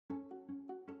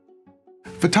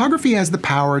Photography has the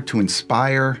power to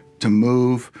inspire, to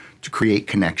move, to create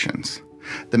connections.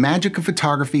 The magic of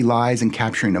photography lies in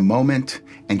capturing a moment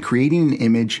and creating an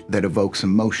image that evokes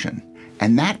emotion.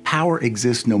 And that power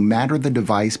exists no matter the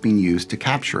device being used to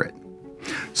capture it.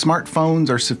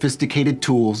 Smartphones are sophisticated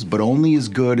tools, but only as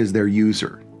good as their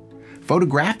user.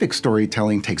 Photographic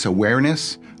storytelling takes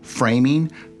awareness,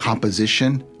 framing,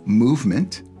 composition,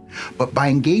 movement, but by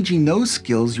engaging those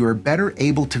skills, you are better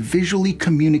able to visually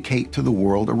communicate to the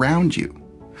world around you.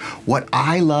 What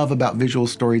I love about visual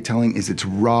storytelling is its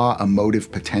raw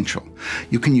emotive potential.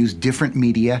 You can use different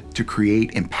media to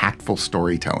create impactful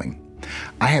storytelling.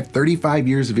 I have 35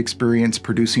 years of experience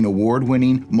producing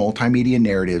award-winning multimedia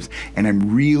narratives, and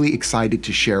I'm really excited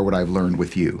to share what I've learned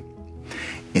with you.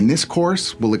 In this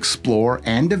course, we'll explore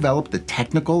and develop the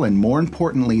technical and, more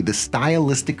importantly, the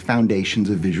stylistic foundations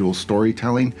of visual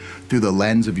storytelling through the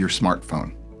lens of your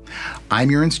smartphone. I'm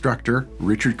your instructor,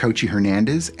 Richard Koci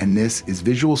Hernandez, and this is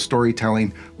Visual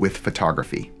Storytelling with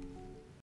Photography.